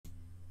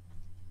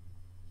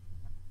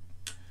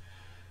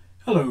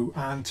Hello,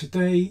 and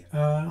today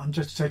I'm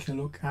just taking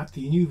a look at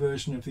the new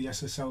version of the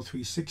SSL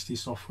 360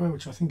 software,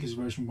 which I think is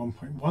version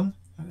 1.1.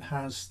 It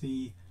has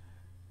the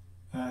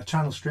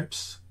channel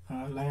strips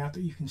layout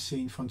that you can see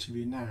in front of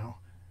you now,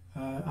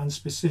 and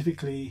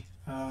specifically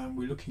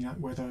we're looking at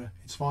whether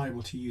it's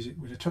viable to use it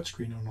with a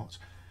touchscreen or not.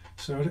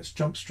 So let's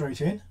jump straight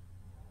in,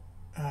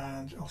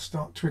 and I'll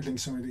start twiddling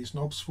some of these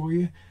knobs for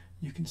you.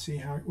 You can see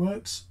how it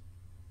works.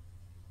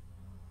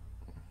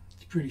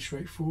 It's pretty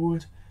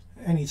straightforward.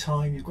 Any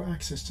time you've got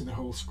access to the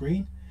whole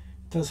screen.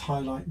 It does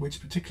highlight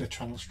which particular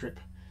channel strip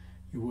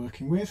you're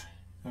working with.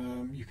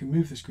 You can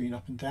move the screen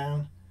up and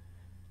down,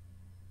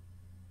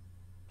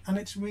 and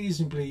it's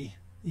reasonably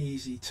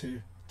easy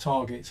to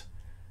target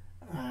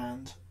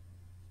and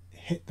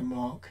hit the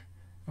mark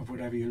of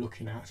whatever you're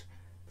looking at.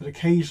 But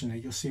occasionally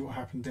you'll see what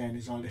happened then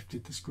is I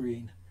lifted the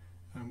screen,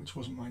 which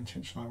wasn't my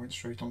intention. I went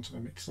straight onto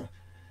the mixer.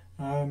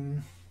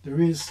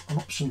 There is an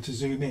option to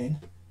zoom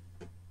in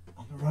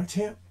on the right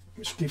here,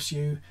 which gives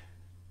you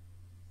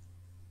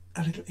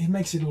it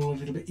makes it all a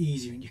little bit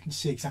easier, and you can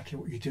see exactly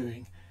what you're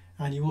doing.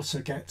 And you also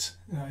get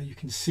you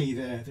can see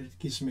there that it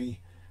gives me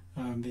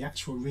the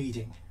actual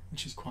reading,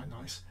 which is quite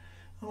nice.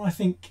 And I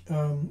think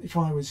if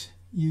I was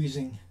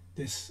using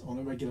this on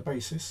a regular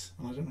basis,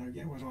 and I don't know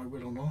yet whether I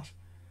will or not,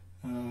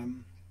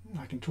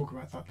 I can talk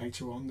about that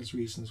later on. There's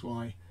reasons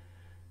why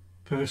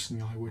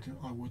personally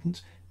I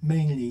wouldn't,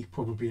 mainly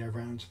probably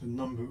around the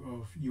number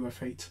of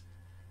UF8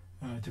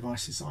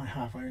 devices I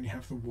have. I only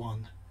have the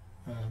one,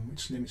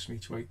 which limits me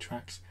to 8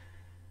 tracks.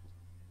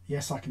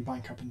 Yes, I can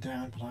bank up and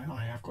down, but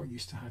I have got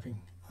used to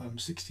having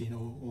 16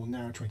 or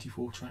now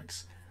 24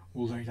 tracks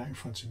all laid out in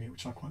front of me,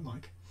 which I quite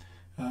like.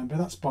 But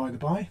that's by the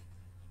by.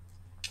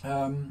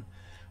 A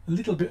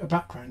little bit of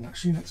background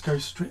actually, let's go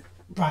straight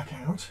back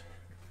out.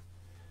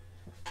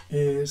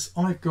 Is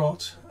I've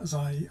got, as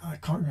I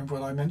can't remember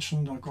what I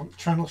mentioned, I've got a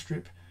channel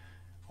strip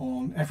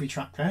on every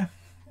track there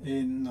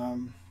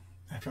in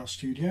FL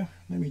Studio.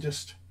 Let me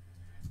just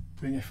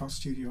bring FL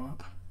Studio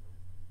up,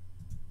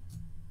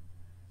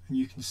 and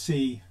you can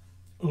see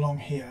along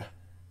here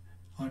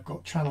I've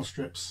got channel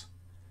strips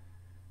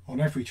on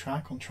every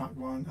track, on track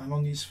 1, and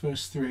on these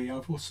first 3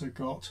 I've also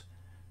got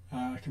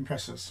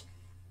compressors.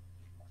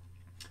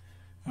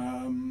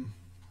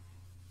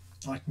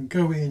 I can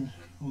go in,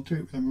 I'll do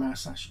it with a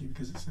mouse actually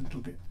because it's a little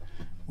bit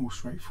more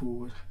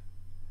straightforward,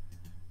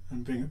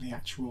 and bring up the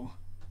actual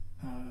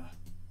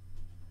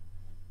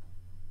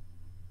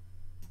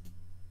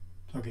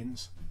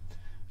plugins.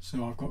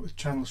 So I've got the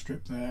channel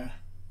strip there,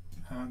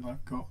 and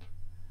I've got,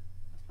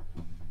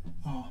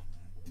 I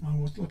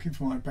was looking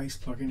for my bass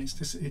plugin. It's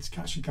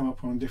actually come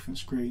up on a different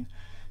screen.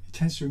 It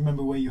tends to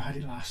remember where you had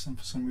it last, and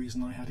for some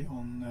reason I had it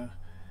on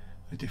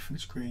a different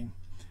screen.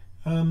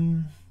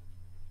 From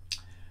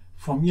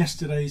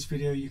yesterday's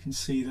video you can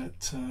see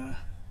that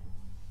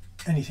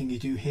anything you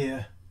do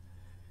here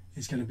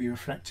is going to be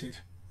reflected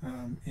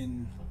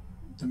in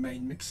the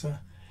main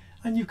mixer,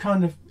 and you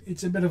kind of,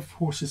 it's a bit of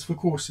horses for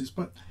courses,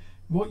 but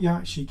what you're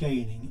actually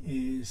gaining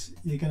is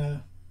you're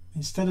gonna,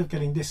 instead of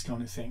getting this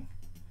kind of thing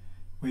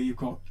where you've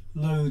got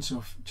loads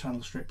of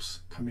channel strips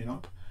coming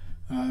up,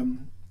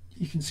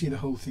 you can see the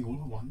whole thing all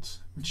at once,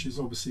 which is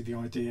obviously the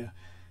idea,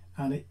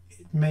 and it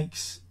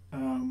makes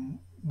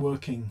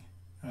working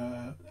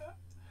a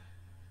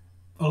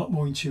lot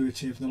more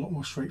intuitive and a lot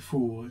more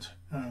straightforward.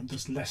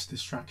 There's less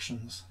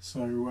distractions,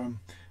 so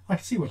I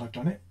can see why they've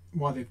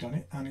done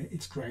it, and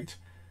it's great.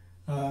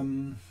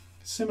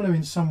 Similar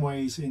in some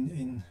ways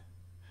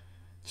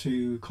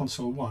to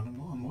Console 1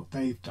 and what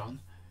they've done,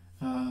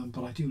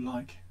 but I do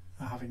like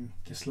having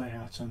this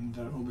layout, and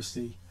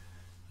obviously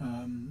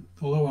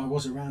although I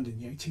was around in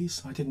the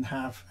 80s, I didn't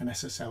have an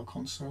SSL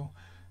console,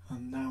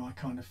 and now I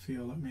kind of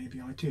feel that maybe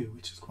I do,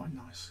 which is quite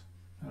nice.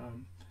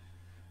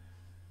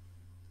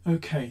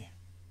 Okay,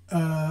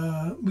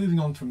 moving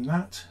on from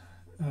that,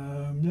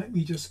 let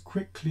me just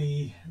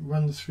quickly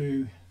run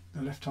through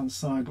the left hand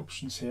side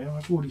options here.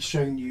 I've already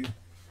shown you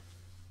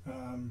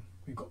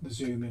we've got the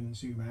zoom in and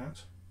zoom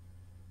out.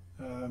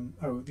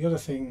 Oh, the other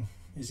thing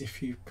is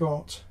if you've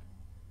got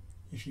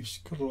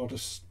a lot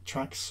of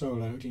tracks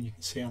soloed, and you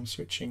can see I'm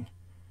switching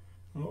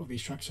a lot of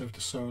these tracks over to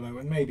solo,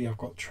 and maybe I've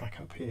got track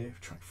up here,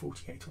 track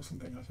 48 or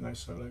something, I don't know,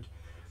 soloed.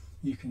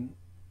 You can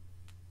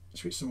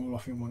switch them all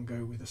off in one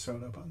go with the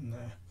solo button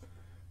there.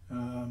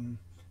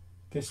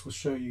 This will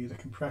show you the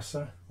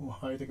compressor, or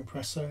hide the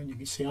compressor, and you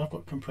can see I've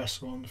got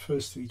compressor on the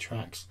first 3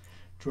 tracks: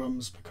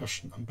 drums,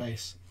 percussion and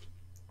bass.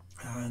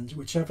 And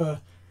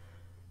whichever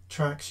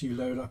tracks you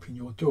load up in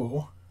your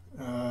DAW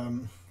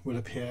will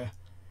appear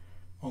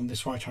on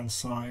this right hand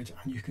side,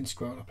 and you can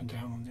scroll up and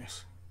down on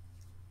this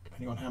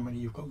depending on how many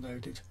you've got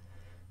loaded.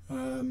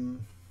 You're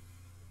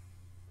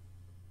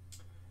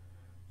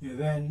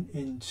then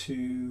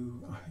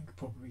into, I think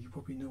you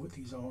probably know what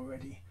these are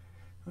already.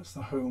 That's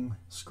the home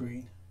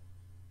screen.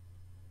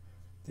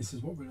 This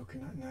is what we're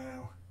looking at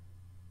now.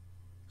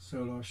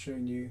 Solo I've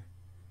shown you,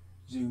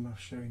 zoom I've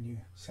shown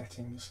you,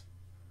 settings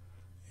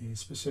is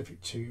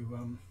specific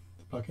to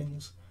the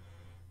plugins.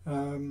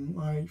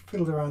 I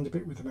fiddled around a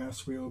bit with the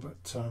mouse wheel,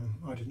 but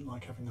I didn't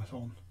like having that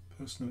on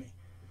personally.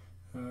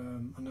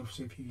 And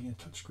obviously if you're using a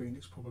touchscreen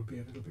it's probably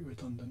a little bit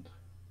redundant.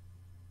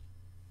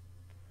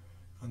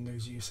 And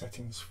those are your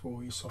settings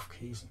for your soft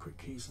keys and quick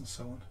keys and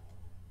so on.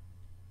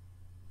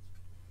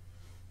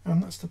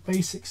 And that's the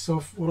basics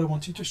of what I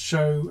wanted to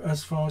show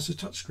as far as the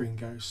touchscreen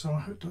goes. So I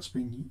hope that's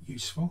been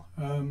useful.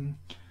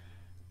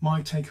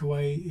 My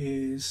takeaway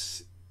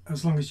is,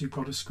 as long as you've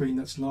got a screen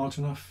that's large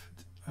enough,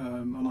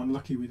 and I'm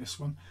lucky with this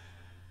one,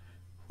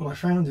 what I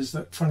found is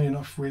that, funny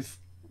enough, when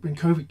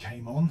COVID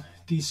came on,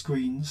 these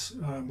screens,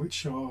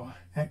 which are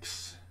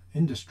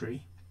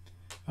ex-industry,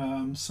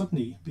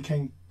 suddenly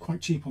became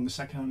quite cheap on the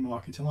second-hand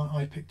market, and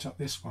I picked up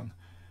this one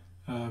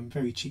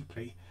very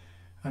cheaply,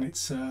 and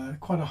it's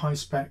quite a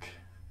high-spec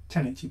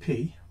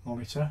 1080p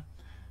monitor,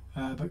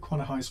 but quite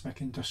a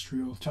high-spec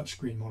industrial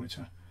touchscreen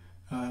monitor.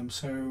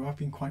 So I've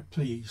been quite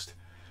pleased.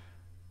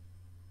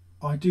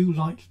 I do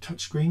like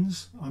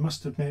touchscreens. I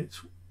must admit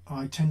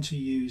I tend to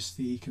use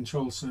the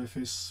control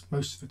surface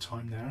most of the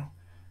time now,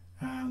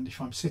 and if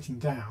I'm sitting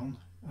down,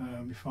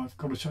 if I've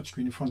got a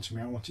touchscreen in front of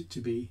me, I want it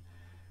to be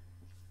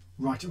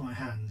right at my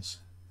hands.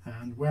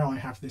 And where I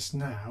have this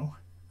now,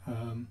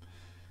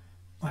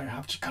 I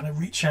have to kind of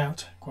reach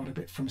out quite a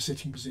bit from a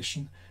sitting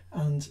position,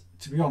 and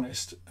to be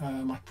honest,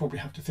 I'd probably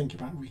have to think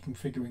about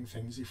reconfiguring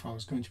things if I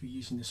was going to be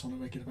using this on a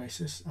regular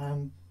basis,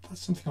 and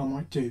that's something I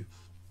might do.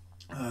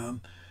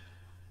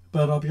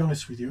 But I'll be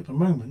honest with you, at the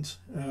moment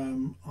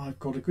I've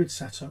got a good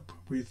setup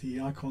with the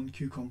Icon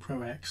QCOM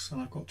Pro X,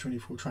 and I've got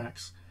 24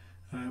 tracks,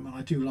 and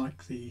I do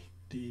like the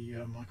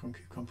Icon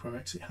QCOM Pro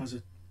X. It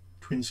has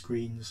twin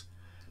screens,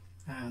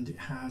 and it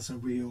has a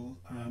real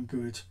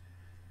good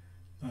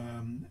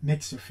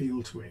mixer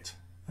feel to it.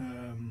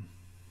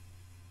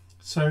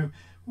 So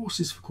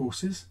horses for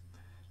courses.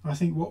 I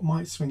think what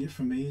might swing it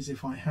for me is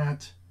if I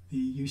had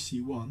the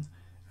UC1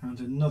 and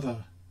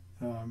another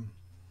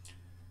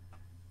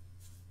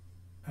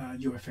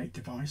UF8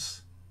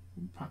 device,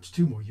 perhaps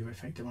two more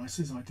UF8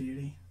 devices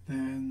ideally,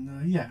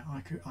 then yeah,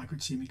 I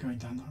could see me going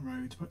down that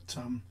road. But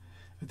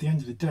at the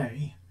end of the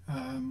day,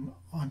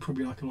 I'm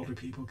probably like a lot of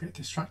people, get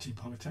distracted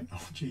by the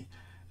technology.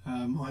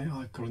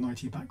 I've got an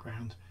IT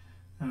background,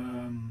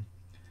 and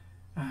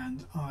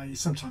I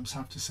sometimes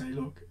have to say,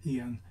 look,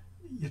 Ian,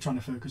 you're trying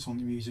to focus on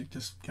the music,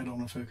 just get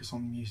on and focus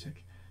on the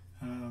music.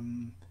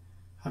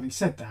 Having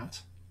said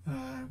that,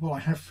 what I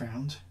have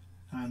found,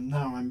 and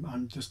now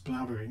I'm just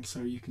blabbering,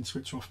 so you can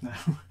switch off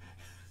now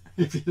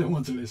if you don't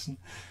want to listen,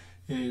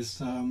 is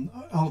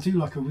I'll do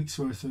like a week's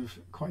worth of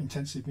quite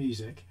intensive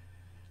music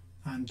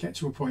and get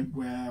to a point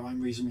where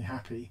I'm reasonably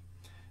happy,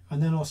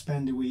 and then I'll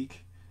spend a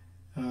week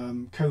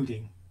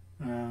coding.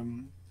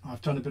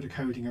 I've done a bit of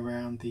coding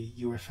around the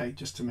UF8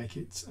 just to make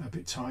it a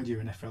bit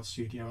tidier in FL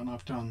Studio, and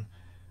I've done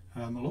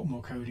a lot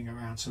more coding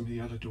around some of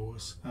the other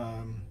doors,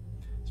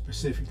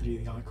 specifically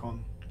the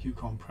Icon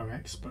QCOM Pro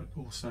X, but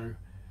also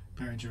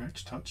Behringer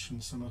X Touch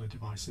and some other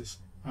devices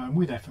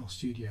with FL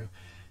Studio,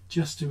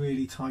 just to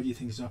really tidy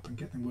things up and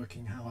get them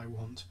working how I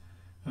want.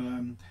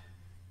 And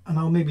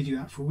I'll maybe do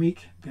that for a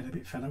week, get a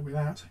bit fed up with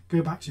that,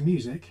 go back to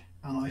music,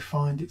 and I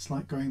find it's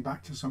like going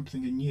back to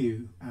something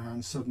new,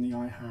 and suddenly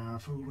I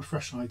have all the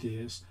fresh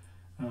ideas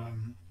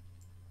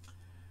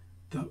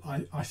that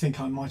I think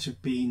I might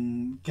have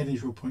been getting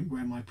to a point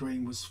where my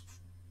brain was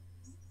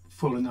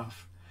full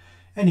enough.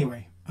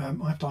 Anyway,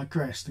 I've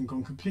digressed and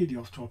gone completely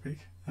off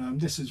topic.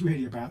 This is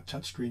really about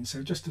touchscreen,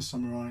 so just to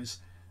summarise,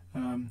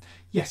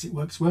 yes, it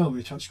works well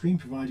with touchscreen,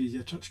 provided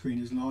your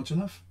touchscreen is large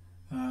enough.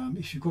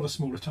 If you've got a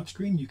smaller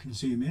touchscreen, you can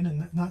zoom in,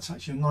 and that's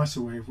actually a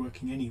nicer way of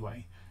working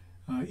anyway.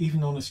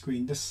 Even on a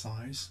screen this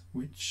size,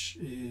 which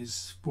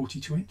is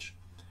 42 inch,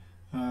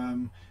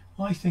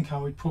 I think I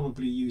would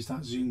probably use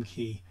that zoom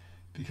key,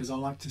 because I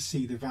like to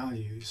see the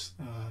values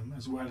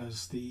as well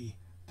as the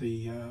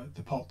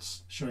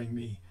pots showing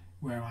me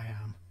where I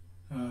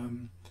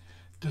am.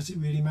 Does it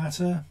really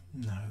matter?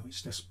 No,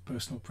 it's just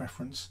personal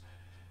preference.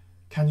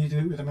 Can you do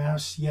it with a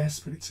mouse? Yes,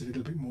 but it's a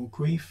little bit more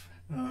grief.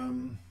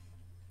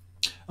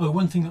 Oh,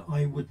 one thing that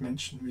I would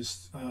mention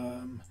is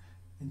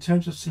in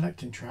terms of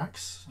selecting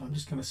tracks, I'm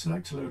just going to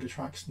select a load of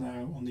tracks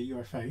now on the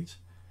UF8,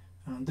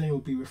 and they will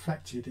be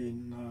reflected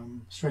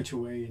in straight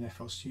away in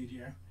FL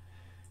Studio.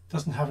 It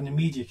doesn't have an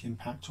immediate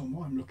impact on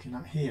what I'm looking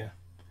at here,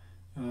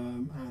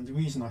 and the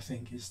reason I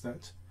think is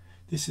that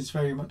this is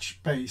very much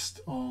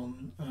based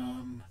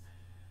on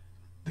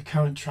the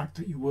current track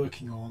that you're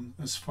working on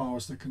as far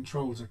as the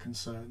controls are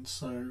concerned.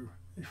 So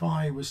if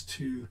I was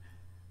to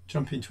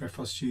jump into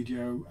FL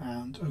Studio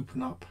and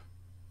open up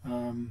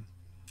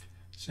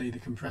say the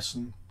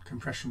compression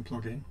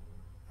plugin,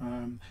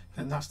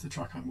 then that's the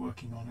track I'm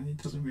working on, and it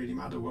doesn't really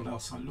matter what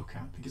else I look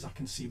at because I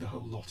can see the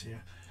whole lot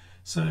here.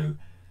 So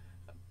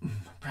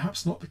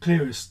perhaps not the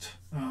clearest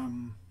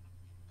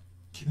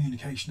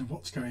communication of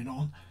what's going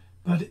on,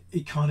 but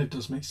it kind of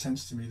does make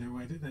sense to me, the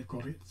way that they've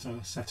got it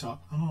set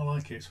up, and I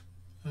like it.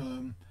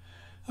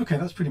 Okay,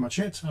 that's pretty much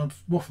it.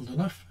 I've waffled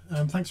enough.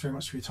 Thanks very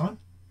much for your time.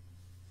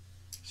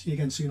 See you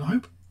again soon, I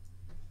hope.